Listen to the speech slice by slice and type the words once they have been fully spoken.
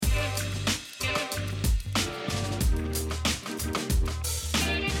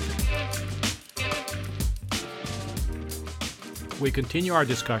We continue our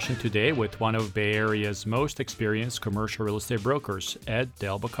discussion today with one of Bay Area's most experienced commercial real estate brokers, Ed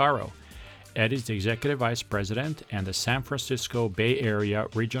Del Beccaro. Ed is the Executive Vice President and the San Francisco Bay Area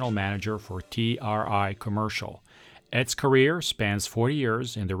Regional Manager for TRI Commercial. Ed's career spans 40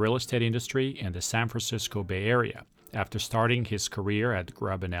 years in the real estate industry in the San Francisco Bay Area. After starting his career at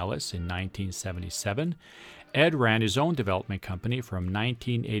Grubb & Ellis in 1977, Ed ran his own development company from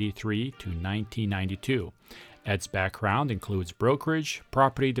 1983 to 1992. Ed's background includes brokerage,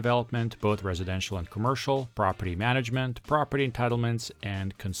 property development, both residential and commercial, property management, property entitlements,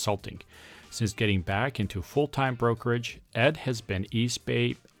 and consulting. Since getting back into full-time brokerage, Ed has been East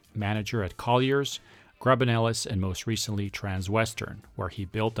Bay manager at Colliers, Grubb & Ellis, and most recently Transwestern, where he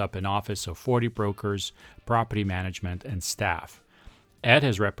built up an office of 40 brokers, property management, and staff. Ed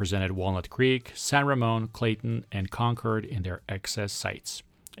has represented Walnut Creek, San Ramon, Clayton, and Concord in their excess sites.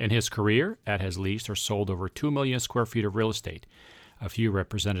 In his career, Ed has leased or sold over 2 million square feet of real estate. A few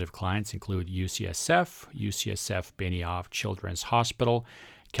representative clients include UCSF Benioff Children's Hospital,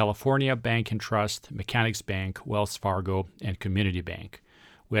 California Bank and Trust, Mechanics Bank, Wells Fargo, and Community Bank.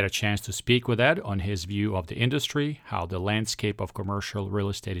 We had a chance to speak with Ed on his view of the industry, how the landscape of commercial real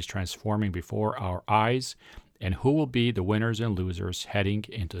estate is transforming before our eyes, and who will be the winners and losers heading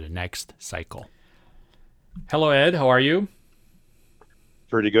into the next cycle. Hello, Ed. How are you?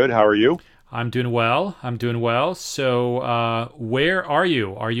 Pretty good. How are you? I'm doing well. So where are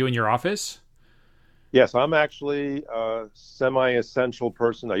you? Are you in your office? Yes, I'm actually a semi-essential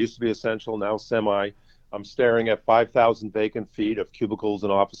person. I used to be essential, now semi. I'm staring at 5,000 vacant feet of cubicles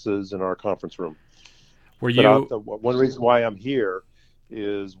and offices in our conference room. One reason why I'm here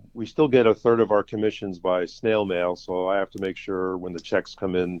is we still get a third of our commissions by snail mail, so I have to make sure when the checks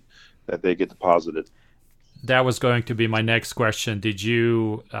come in that they get deposited. That was going to be my next question. Did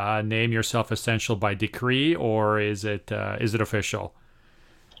you name yourself essential by decree, or is it official?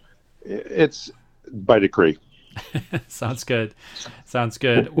 It's by decree. Sounds good.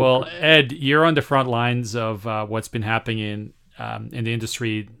 Well, Ed, you're on the front lines of what's been happening in the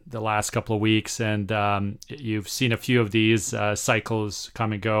industry the last couple of weeks, and you've seen a few of these cycles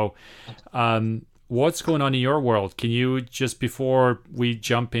come and go. What's going on in your world? Can you, just before we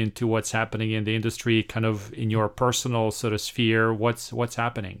jump into what's happening in the industry, kind of in your personal sort of sphere, what's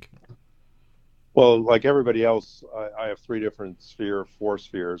happening? Well, like everybody else, I have three different four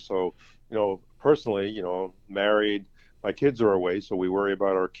spheres. So, personally, married, my kids are away, so we worry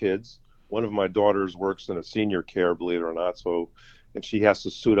about our kids. One of my daughters works in a senior care, believe it or not, and she has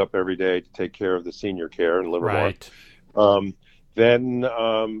to suit up every day to take care of the senior care in Livermore. Right. Then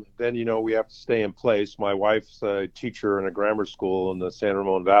we have to stay in place. My wife's a teacher in a grammar school in the San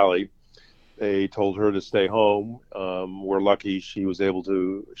Ramon Valley. They told her to stay home. We're lucky she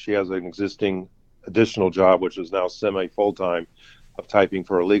has an existing additional job, which is now semi-full-time, of typing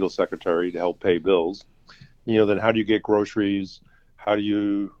for a legal secretary to help pay bills. Then how do you get groceries? How do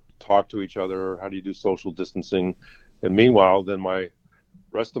you talk to each other? How do you do social distancing? And meanwhile, then my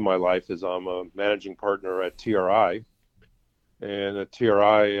rest of my life is I'm a managing partner at TRI. And at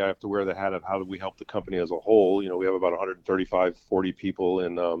TRI, I have to wear the hat of how do we help the company as a whole. We have about 40 people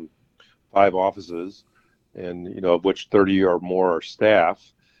in 5 offices, and, of which 30 or more are staff.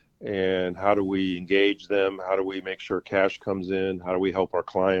 And how do we engage them? How do we make sure cash comes in? How do we help our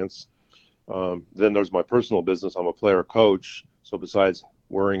clients? Then there's my personal business. I'm a player coach. So besides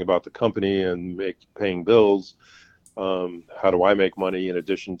worrying about the company and paying bills, how do I make money in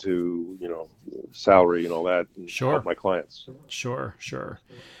addition to, salary and all that, and Sure. help my clients? Sure.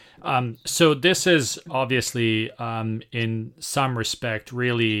 So this is obviously, in some respect,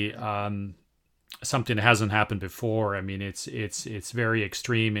 really something that hasn't happened before. I mean, it's very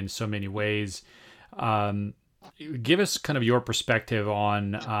extreme in so many ways. Give us kind of your perspective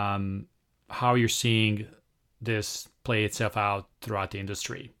on how you're seeing this play itself out throughout the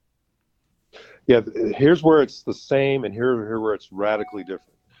industry. Yeah, here's where it's the same, and here where it's radically different.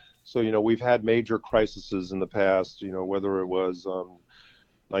 So, we've had major crises in the past, whether it was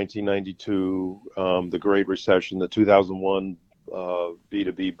 1992, the Great Recession, the 2001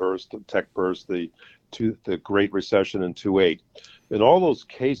 B2B burst, tech burst, the Great Recession in 2008. In all those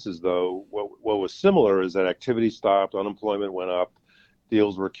cases, though, what was similar is that activity stopped, unemployment went up,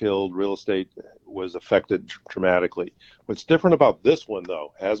 deals were killed, real estate was affected dramatically. What's different about this one,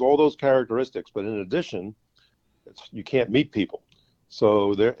 though, has all those characteristics, but in addition, you can't meet people.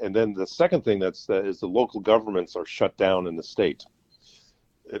 So and then the second thing is the local governments are shut down in the state.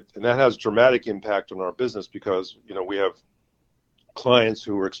 And that has dramatic impact on our business because, we have clients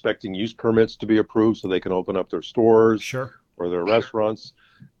who are expecting use permits to be approved so they can open up their stores. Sure. Or their restaurants.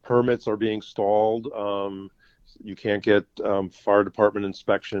 Permits are being stalled. You can't get fire department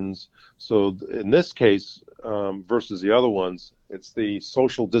inspections. So in this case, versus the other ones, it's the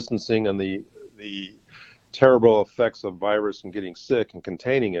social distancing and the terrible effects of virus and getting sick and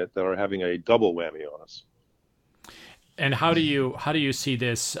containing it that are having a double whammy on us. And how do you see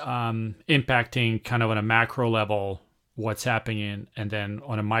this impacting kind of on a macro level what's happening and then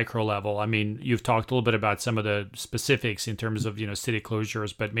on a micro level? I mean, you've talked a little bit about some of the specifics in terms of city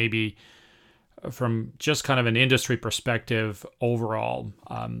closures, but maybe from just kind of an industry perspective overall,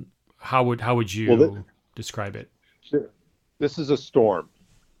 how would you describe it? Sure. This is a storm,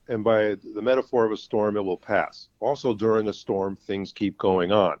 and by the metaphor of a storm, it will pass. Also, during a storm, things keep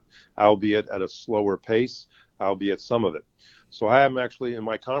going on, albeit at a slower pace, albeit some of it. So I am actually in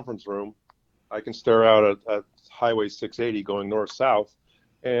my conference room. I can stare out at Highway 680 going north-south,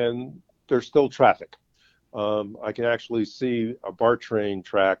 and there's still traffic. I can actually see a BART train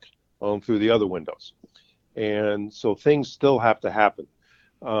track through the other windows. And so things still have to happen.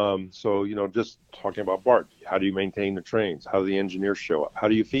 So, just talking about BART, how do you maintain the trains? How do the engineers show up? How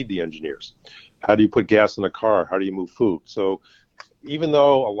do you feed the engineers? How do you put gas in the car? How do you move food? So even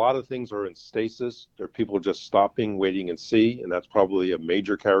though a lot of things are in stasis, there are people just stopping, waiting and see, and that's probably a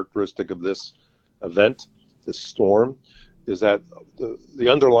major characteristic of this event, this storm, is that the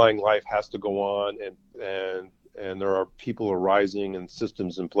underlying life has to go on, and there are people arising and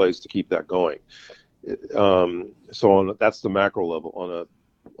systems in place to keep that going. That's the macro level.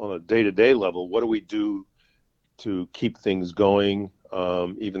 On a day-to-day level, what do we do to keep things going,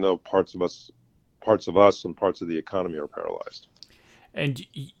 even though parts of us and parts of the economy are paralyzed? And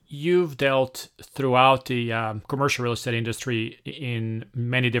you've dealt throughout the commercial real estate industry in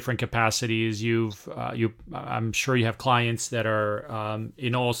many different capacities. I'm sure you have clients that are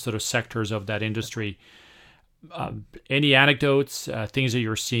in all sort of sectors of that industry. Any anecdotes, things that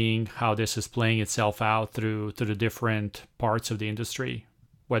you're seeing, how this is playing itself out through the different parts of the industry,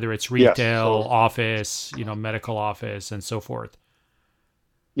 whether it's retail, office, medical office, and so forth?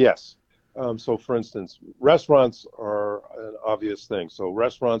 Yes. So, for instance, restaurants are an obvious thing. So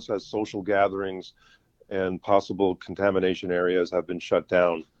restaurants as social gatherings and possible contamination areas have been shut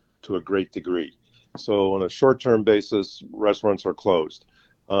down to a great degree. So on a short-term basis, restaurants are closed,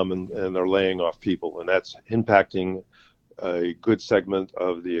 and they're laying off people, and that's impacting a good segment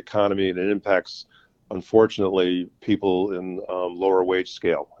of the economy, and it impacts, unfortunately, people in lower wage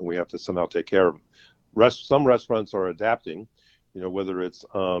scale, and we have to somehow take care of them. Some restaurants are adapting, whether it's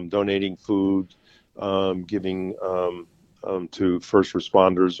donating food, giving to first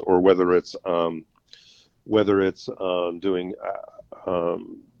responders, or whether it's doing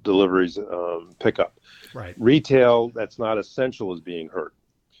deliveries, pickup. Right. Retail that's not essential is being hurt.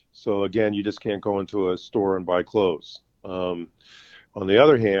 So again, you just can't go into a store and buy clothes. On the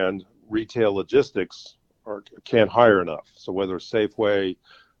other hand, retail logistics can't hire enough. So whether Safeway,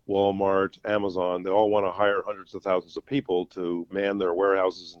 Walmart, Amazon, they all want to hire hundreds of thousands of people to man their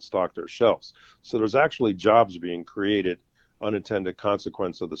warehouses and stock their shelves. So there's actually jobs being created, unintended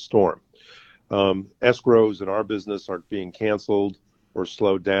consequence of the storm. Escrows in our business are being canceled or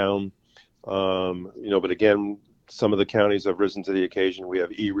slowed down. But again, some of the counties have risen to the occasion. We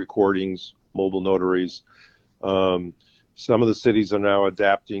have e-recordings, mobile notaries. Some of the cities are now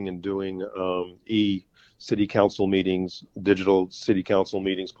adapting and doing city council meetings, digital city council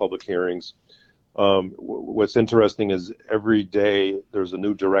meetings, public hearings. What's interesting is every day there's a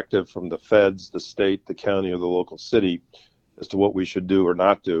new directive from the feds, the state, the county, or the local city as to what we should do or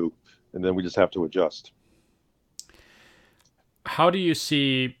not do, and then we just have to adjust. How do you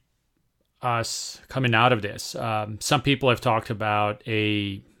see us coming out of this? Some people have talked about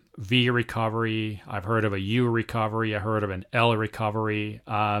a V recovery. I've heard of a U recovery. I heard of an L recovery.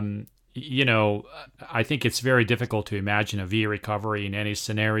 I think it's very difficult to imagine a V recovery in any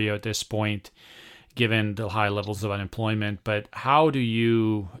scenario at this point, given the high levels of unemployment. But how do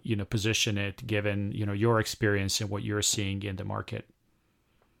you, position it, given, your experience and what you're seeing in the market?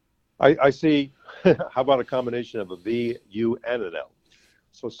 I see, how about a combination of a V, U, and an L?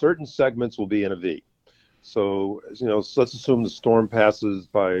 So certain segments will be in a V. So, let's assume the storm passes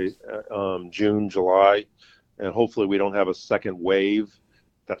by June, July, and hopefully we don't have a second wave.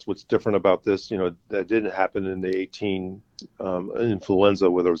 That's what's different about this. That didn't happen in the 18 influenza,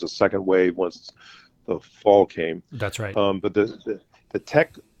 where there was a second wave once the fall came. That's right. But the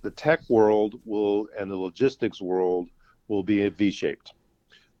tech world and the logistics world will be V-shaped.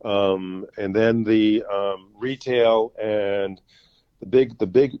 And then the retail and the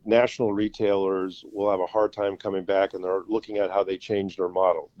big national retailers will have a hard time coming back, and they're looking at how they change their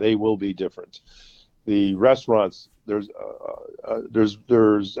model. They will be different. The restaurants,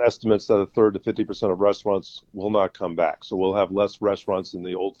 there's estimates that a third to 50% of restaurants will not come back. So we'll have less restaurants in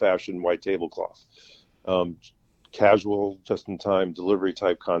the old-fashioned white tablecloth, casual, just-in-time delivery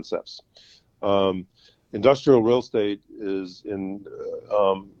type concepts. Industrial real estate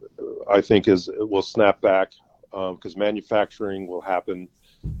I think will snap back because manufacturing will happen.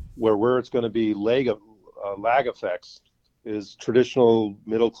 Where it's going to be lag effects is traditional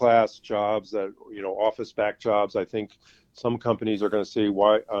middle class jobs office back jobs. I think some companies are going to say,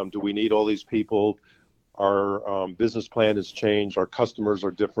 why do we need all these people? Our business plan has changed. Our customers are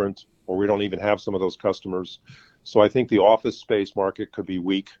different, or we don't even have some of those customers. So I think the office space market could be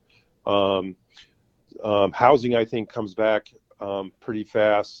weak. Housing, I think, comes back pretty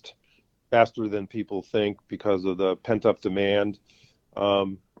faster than people think because of the pent-up demand.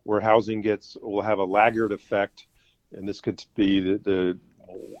 Where housing will have a laggard effect, and this could be the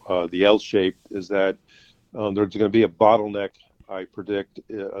L shape, is that there's going to be a bottleneck, I predict,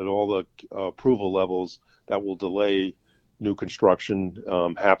 at all the approval levels that will delay new construction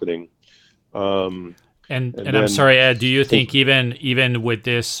happening. And I'm sorry, Ed, do you think even with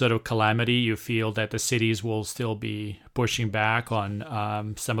this sort of calamity, you feel that the cities will still be pushing back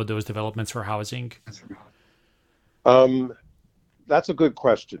on some of those developments for housing? That's a good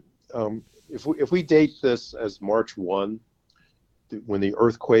question. If we date this as March 1, when the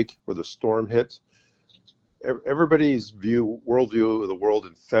earthquake or the storm hit, everybody's worldview of the world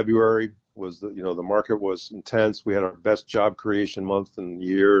in February was that the market was intense. We had our best job creation month in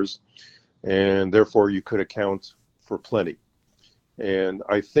years, and therefore you could account for plenty. And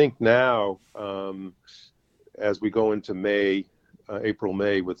I think now, as we go into April,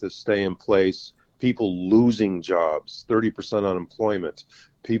 May, with this stay in place, people losing jobs, 30% unemployment,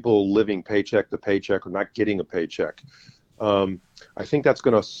 people living paycheck to paycheck or not getting a paycheck. I think that's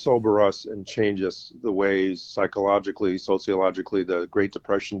going to sober us and change us the ways psychologically, sociologically, the Great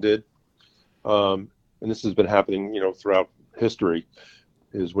Depression did. And this has been happening, throughout history,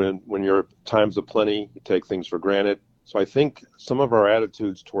 is when you're at times of plenty, you take things for granted. So I think some of our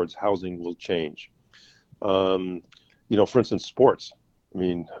attitudes towards housing will change. For instance, sports. I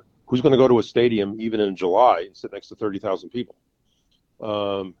mean, who's going to go to a stadium even in July and sit next to 30,000 people?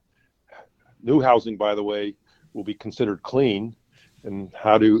 New housing, by the way, will be considered clean. And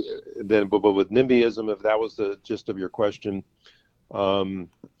but with NIMBYism, if that was the gist of your question,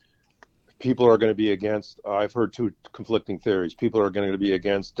 people are going to be against, I've heard two conflicting theories. People are going to be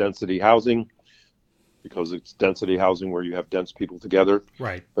against density housing because it's density housing where you have dense people together.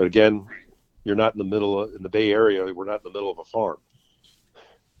 Right. But again, you're not in the Bay Area, we're not in the middle of a farm.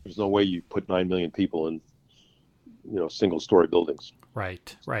 There's no way you put 9 million people in, single-story buildings.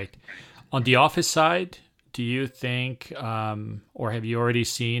 Right. On the office side, do you think, or have you already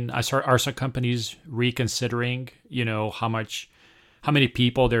seen, are some companies reconsidering, how many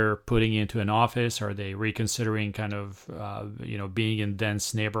people they're putting into an office? Are they reconsidering kind of, being in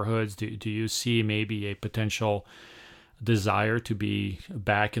dense neighborhoods? Do you see maybe a potential desire to be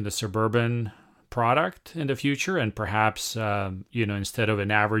back in the suburban product in the future, and perhaps instead of an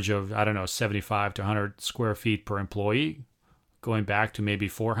average of 75 to 100 square feet per employee, going back to maybe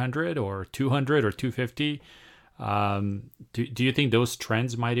 400 or 200 or 250? Do you think those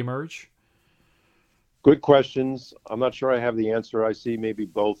trends might emerge? Good questions. I'm not sure I have the answer. I see maybe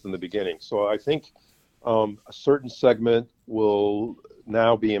both in the beginning. So I think a certain segment will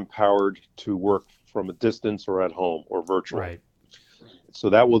now be empowered to work from a distance or at home or virtually. Right. So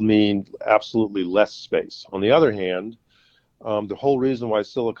that will mean absolutely less space. On the other hand, the whole reason why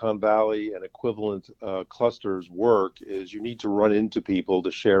Silicon Valley and equivalent clusters work is you need to run into people to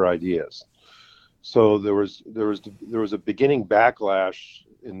share ideas. So there was a beginning backlash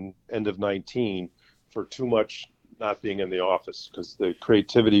in end of 19 for too much not being in the office because the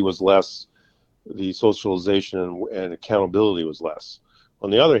creativity was less, the socialization and accountability was less. On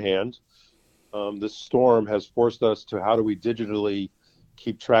the other hand, this storm has forced us to how do we digitally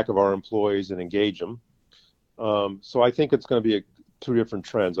keep track of our employees and engage them. So I think it's going to be two different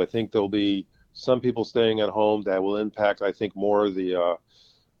trends. I think there'll be some people staying at home that will impact, I think, more the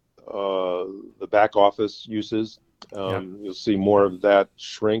back office uses. You'll see more of that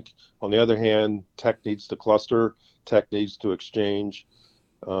shrink. On the other hand, tech needs to cluster, tech needs to exchange.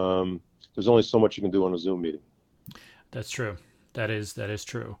 There's only so much you can do on a Zoom meeting. That's true. That is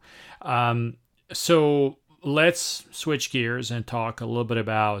true. So let's switch gears and talk a little bit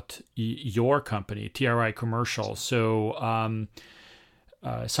about your company, TRI Commercial. So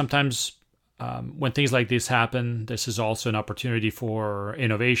sometimes when things like this happen, this is also an opportunity for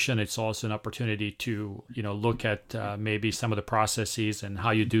innovation. It's also an opportunity to, look at maybe some of the processes and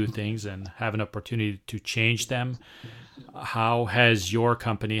how you do things and have an opportunity to change them. How has your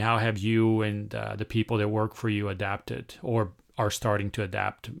company, how have you and the people that work for you adapted or are starting to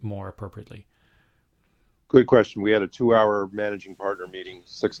adapt more appropriately? Good question. We had a 2-hour managing partner meeting,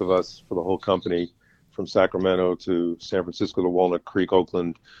 6 of us for the whole company, from Sacramento to San Francisco to Walnut Creek,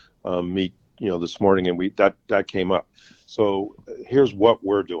 Oakland, meet this morning, and that came up. So here's what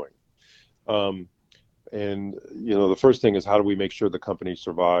we're doing. And the first thing is, how do we make sure the company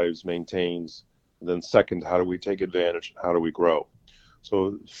survives, maintains? And then second, how do we take advantage? How do we grow?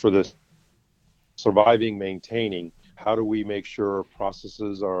 So for the surviving, maintaining, how do we make sure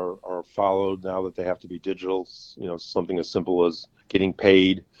processes are followed now that they have to be digital? Something as simple as getting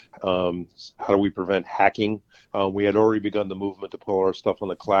paid. How do we prevent hacking? We had already begun the movement to pull our stuff on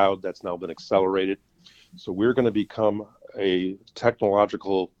the cloud. That's now been accelerated. So we're going to become a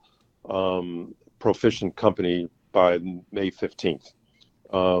technological proficient company by May 15th,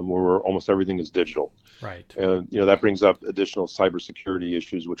 where almost everything is digital. Right. And that brings up additional cybersecurity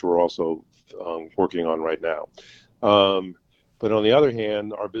issues, which we're also working on right now. But on the other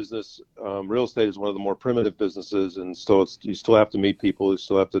hand, our business, real estate, is one of the more primitive businesses, and so you still have to meet people, you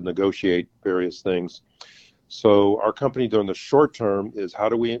still have to negotiate various things. So our company during the short term is, how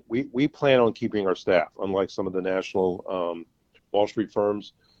do we plan on keeping our staff, unlike some of the national Wall Street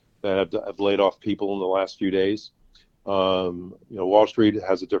firms that have laid off people in the last few days. Wall Street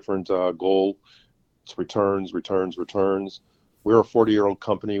has a different goal. It's returns. We're a 40-year-old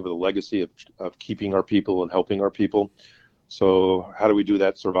company with a legacy of keeping our people and helping our people. So how do we do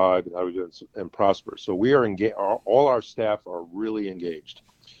that, survive, and how do we do it and prosper? So we are engaged. All our staff are really engaged.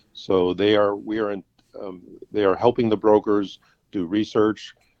 So they are helping the brokers do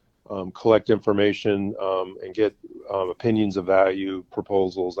research, collect information, and get opinions of value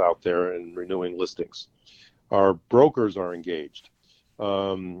proposals out there and renewing listings. Our brokers are engaged.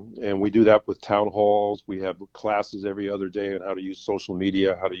 And we do that with town halls. We have classes every other day on how to use social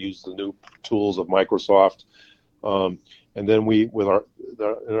media, how to use the new tools of Microsoft. And then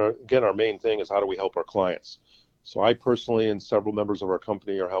our main thing is, how do we help our clients? So I personally and several members of our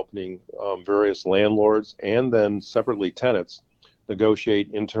company are helping various landlords and then separately tenants negotiate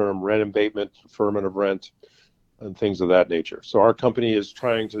interim rent abatement, deferment of rent, and things of that nature. So our company is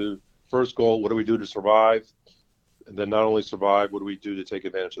trying to, first goal, what do we do to survive? And then not only survive, what do we do to take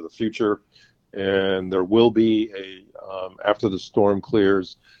advantage of the future? And there will be after the storm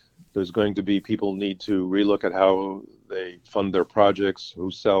clears, there's going to be people need to relook at how they fund their projects,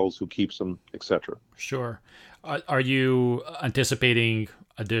 who sells, who keeps them, etc. Sure. Are you anticipating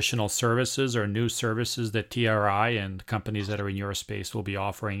additional services or new services that TRI and companies that are in your space will be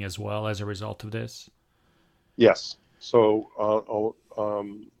offering as well as a result of this? Yes. So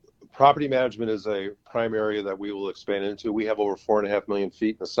property management is a prime area that we will expand into. We have over 4.5 million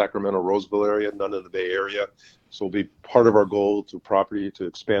feet in the Sacramento, Roseville area, none in the Bay Area. So it'll be part of our goal to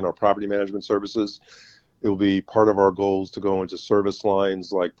expand our property management services. It will be part of our goals to go into service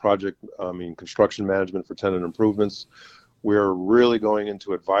lines like construction management for tenant improvements. We're really going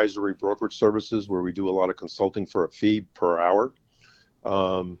into advisory brokerage services where we do a lot of consulting for a fee per hour,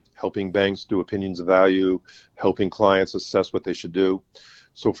 helping banks do opinions of value, helping clients assess what they should do.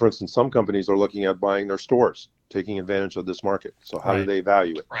 So, for instance, some companies are looking at buying their stores, taking advantage of this market. So how do they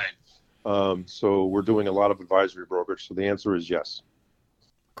value it? Right. So we're doing a lot of advisory brokerage. So the answer is yes.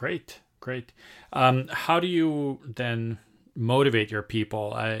 Great. How do you then motivate your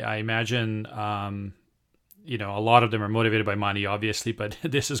people? I imagine, a lot of them are motivated by money, obviously, but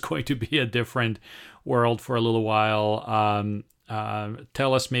this is going to be a different world for a little while.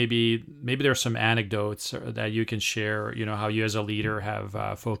 Tell us maybe there's some anecdotes that you can share, how you as a leader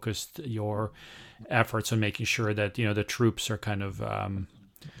have focused your efforts on making sure that, the troops are kind of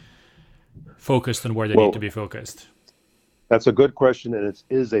focused on where they need to be focused. That's a good question, and it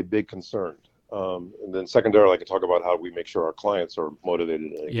is a big concern. And then secondarily, I can talk about how we make sure our clients are motivated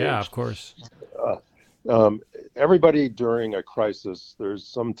and engaged. Yeah, of course. Everybody during a crisis, there's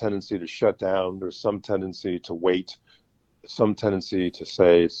some tendency to shut down. There's some tendency to wait, some tendency to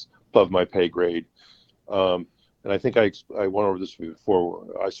say it's above my pay grade. And I think I went over this before.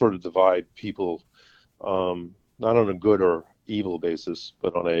 I sort of divide people not on a good or evil basis,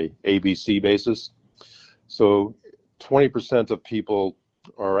 but on a ABC basis. So 20% of people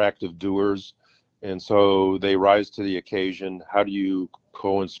are active doers, and so they rise to the occasion. How do you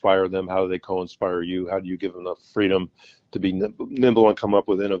co-inspire them? How do they co-inspire you? How do you give them the freedom to be nimble and come up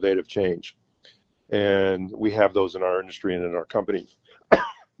with innovative change? And we have those in our industry and in our company.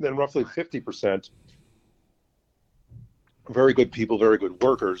 Then roughly 50%, very good people, very good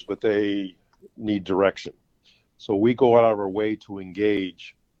workers, but they need direction. So we go out of our way to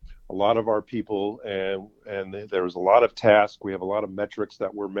engage a lot of our people, and there's a lot of tasks. We have a lot of metrics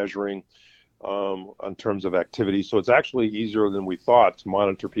that we're measuring in terms of activity. So it's actually easier than we thought to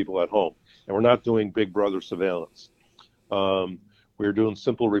monitor people at home. And we're not doing big brother surveillance. We're doing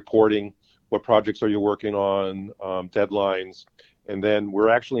simple reporting. What projects are you working on? Deadlines. And then we're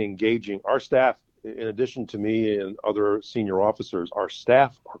actually engaging our staff. In addition to me and other senior officers, our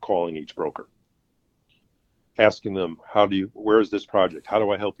staff are calling each broker, asking them, where is this project? How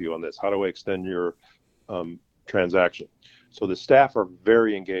do I help you on this? How do I extend your transaction? So the staff are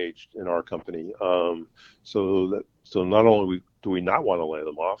very engaged in our company. So not only do we not want to lay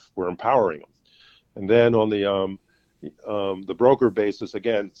them off, we're empowering them. And then on the broker basis,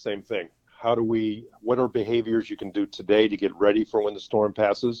 again, same thing. What are behaviors you can do today to get ready for when the storm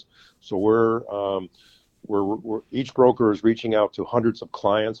passes? So each broker is reaching out to hundreds of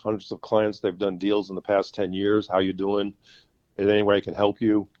clients. They've done deals in the past 10 years. How you doing? Is there any way I can help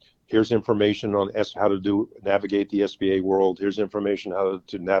you? Here's information on how to navigate the SBA world. Here's information how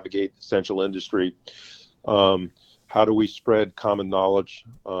to navigate the essential industry. How do we spread common knowledge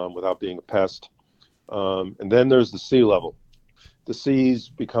without being a pest? And then there's the C level. The C's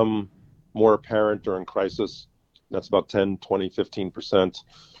become more apparent during crisis. That's about 10, 20, 15%.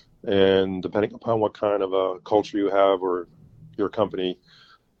 And depending upon what kind of a culture you have or your company,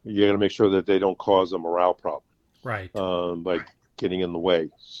 you got to make sure that they don't cause a morale problem. Right. By getting in the way.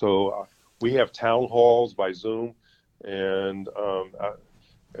 So we have town halls by Zoom, and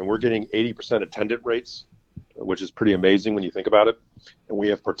we're getting 80% attendance rates, which is pretty amazing when you think about it. And we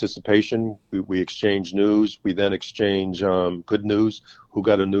have participation. We exchange news. We then exchange good news. Who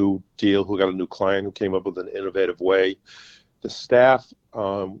got a new deal? Who got a new client? Who came up with an innovative way? The staff,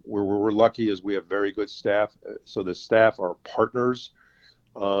 we're lucky as we have very good staff. So the staff are partners.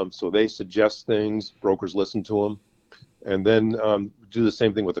 So they suggest things. Brokers listen to them, and then do the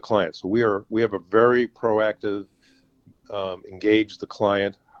same thing with the client. So we have a very proactive, engage the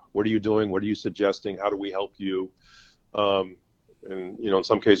client. What are you doing? What are you suggesting? How do we help you? And in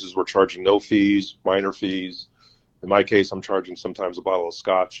some cases we're charging no fees, minor fees. In my case, I'm charging sometimes a bottle of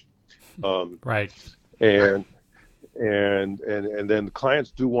scotch. Right. And then the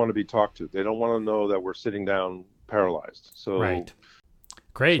clients do want to be talked to. They don't want to know that we're sitting down paralyzed. So right.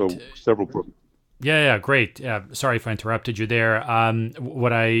 Great. So several programs. Yeah, great. Sorry if I interrupted you there.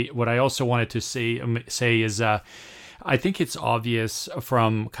 What I also wanted to say is I think it's obvious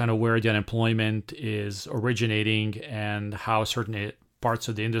from kind of where the unemployment is originating and how certain parts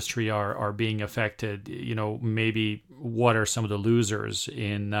of the industry are being affected. Maybe what are some of the losers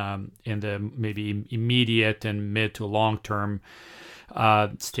in the maybe immediate and mid to long term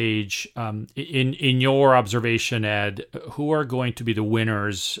stage. In your observation, Ed, who are going to be the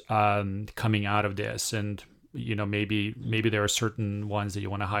winners coming out of this? And maybe there are certain ones that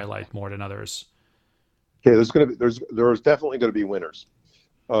you want to highlight more than others. Okay, there's definitely going to be winners.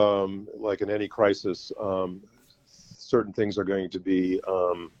 Like in any crisis, certain things are going to be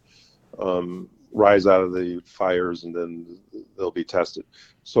rise out of the fires, and then they'll be tested.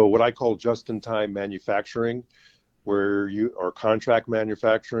 So what I call just-in-time manufacturing, or contract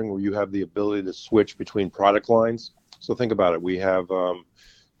manufacturing, where you have the ability to switch between product lines. So think about it. We have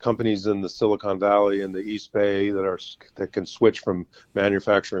companies in the Silicon Valley and the East Bay that can switch from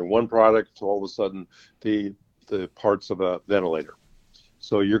manufacturing one product to all of a sudden the parts of a ventilator.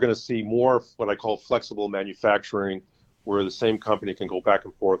 So you're going to see more what I call flexible manufacturing, where the same company can go back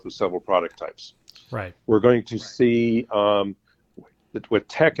and forth with several product types. Right. We're going to see what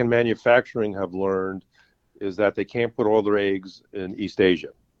tech and manufacturing have learned is that they can't put all their eggs in East Asia.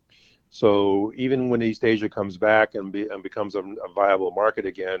 So even when East Asia comes back and becomes a viable market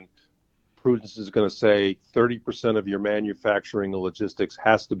again, Prudence is going to say 30% of your manufacturing and logistics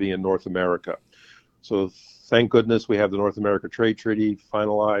has to be in North America. So thank goodness we have the North America Trade Treaty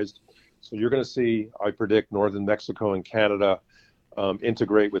finalized. So you're going to see, I predict, northern Mexico and Canada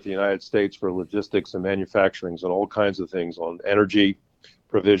integrate with the United States for logistics and manufacturing and all kinds of things on energy,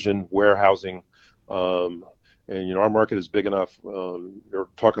 provision, warehousing. And our market is big enough. You're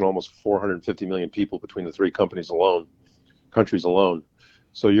talking almost 450 million people between the three countries alone.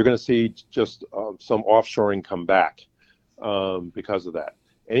 So you're going to see just some offshoring come back because of that.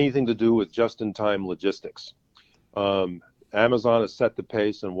 Anything to do with just-in-time logistics. Amazon has set the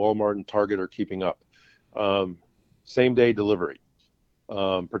pace, and Walmart and Target are keeping up. Same-day delivery,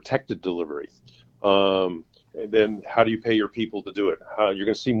 protected delivery. And then how do you pay your people to do it? You're going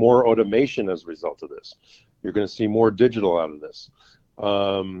to see more automation as a result of this. You're going to see more digital out of this.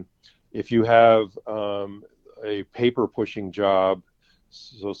 If you have a paper pushing job,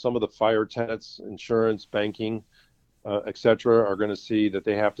 so some of the fire tenants, insurance, banking, et cetera, are going to see that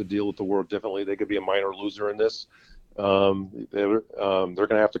they have to deal with the world differently. They could be a minor loser in this. They're going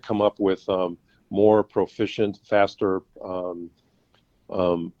to have to come up with more proficient, faster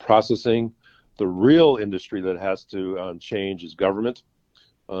processing. The real industry that has to change is government.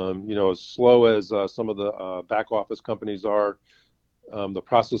 As slow as some of the back office companies are, the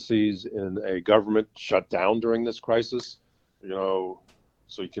processes in a government shut down during this crisis. So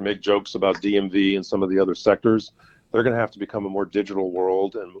you can make jokes about DMV and some of the other sectors. They're going to have to become a more digital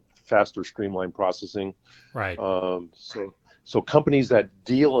world and faster, streamlined processing. Right. So companies that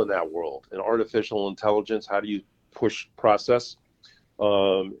deal in that world, in artificial intelligence, how do you push process,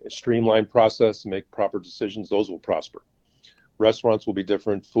 streamline process, make proper decisions? Those will prosper. Restaurants will be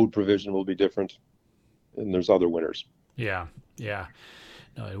different. Food provision will be different, and there's other winners. Yeah.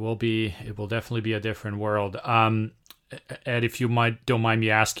 No, it will definitely be a different world. Ed, if you don't mind me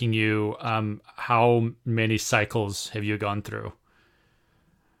asking you, how many cycles have you gone through?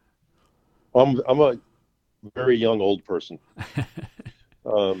 I'm a very young old person.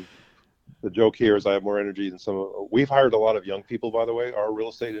 The joke here is I have more energy than some. We've hired a lot of young people, by the way. Our real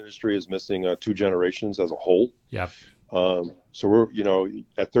estate industry is missing 2 generations as a whole. Yeah. So we're,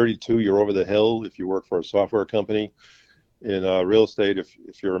 at 32, you're over the hill if you work for a software company. In real estate,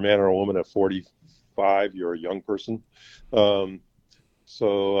 if you're a man or a woman at 45, you're a young person. My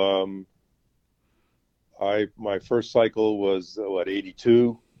first cycle was at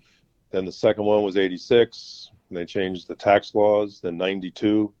 82. Then the second one was 86. And they changed the tax laws. Then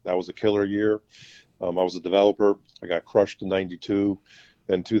 92, that was a killer year. I was a developer. I got crushed in 92.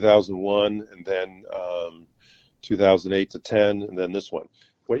 Then 2001, and then 2008 to 10, and then this one.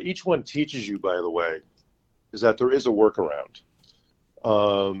 What each one teaches you, by the way, is that there is a workaround.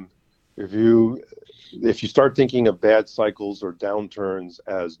 If you start thinking of bad cycles or downturns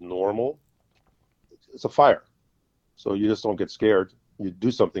as normal, it's a fire. So you just don't get scared. You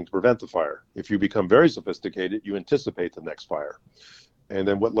do something to prevent the fire. If you become very sophisticated, you anticipate the next fire. And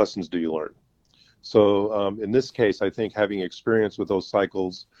then what lessons do you learn? So in this case, I think having experience with those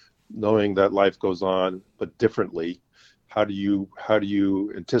cycles, knowing that life goes on, but differently, how do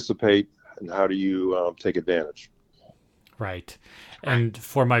you anticipate and how do you take advantage? Right. And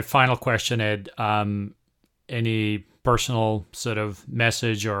for my final question, Ed, any personal sort of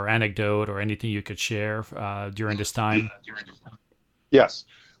message or anecdote or anything you could share during this time? Yes.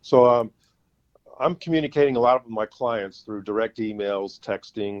 So I'm communicating a lot with my clients through direct emails,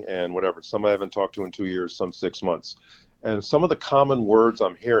 texting, and whatever. Some I haven't talked to in 2 years, some 6 months. And some of the common words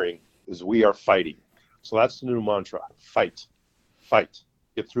I'm hearing is we are fighting. So that's the new mantra: fight,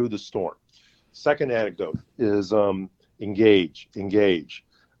 get through the storm. Second anecdote is engage.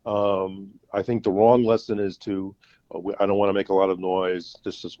 I think the wrong lesson is I don't want to make a lot of noise,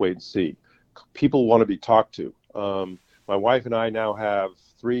 just wait and see. People want to be talked to. My wife and I now have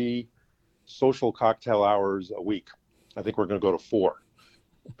 3 social cocktail hours a week. I think we're going to go to 4.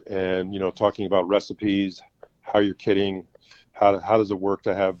 And, talking about recipes, how you're kidding, how does it work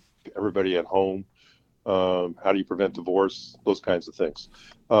to have everybody at home? How do you prevent divorce? Those kinds of things.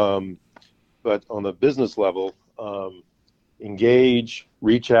 But on the business level, engage,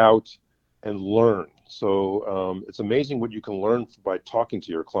 reach out, and learn. So it's amazing what you can learn by talking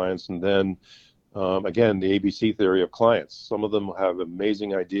to your clients. And then, again, the ABC theory of clients. Some of them have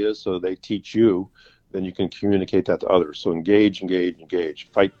amazing ideas, so they teach you. Then you can communicate that to others. So engage,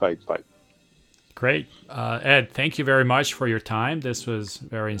 fight. Great. Ed, thank you very much for your time. This was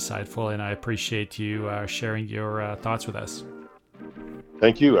very insightful, and I appreciate you sharing your thoughts with us.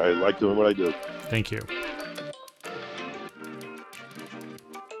 Thank you. I like doing what I do. Thank you.